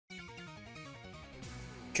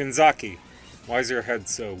Kinzaki, why's your head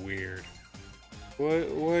so weird?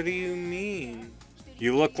 What do you mean?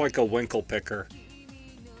 You look like a winkle picker.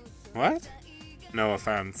 What? No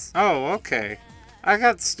offense. Oh, okay. I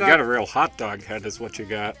got stuck. You got a real hot dog head is what you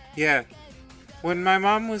got. Yeah. When my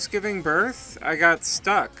mom was giving birth, I got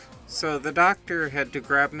stuck. So the doctor had to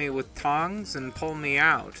grab me with tongs and pull me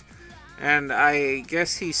out. And I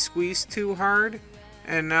guess he squeezed too hard,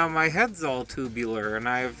 and now my head's all tubular, and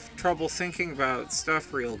I have trouble thinking about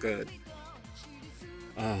stuff real good.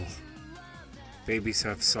 Oh. Babies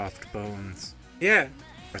have soft bones. Yeah.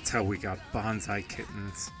 That's how we got bonsai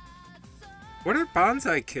kittens. What are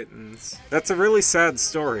bonsai kittens? That's a really sad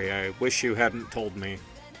story. I wish you hadn't told me.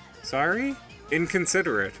 Sorry?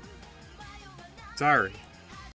 Inconsiderate. Sorry.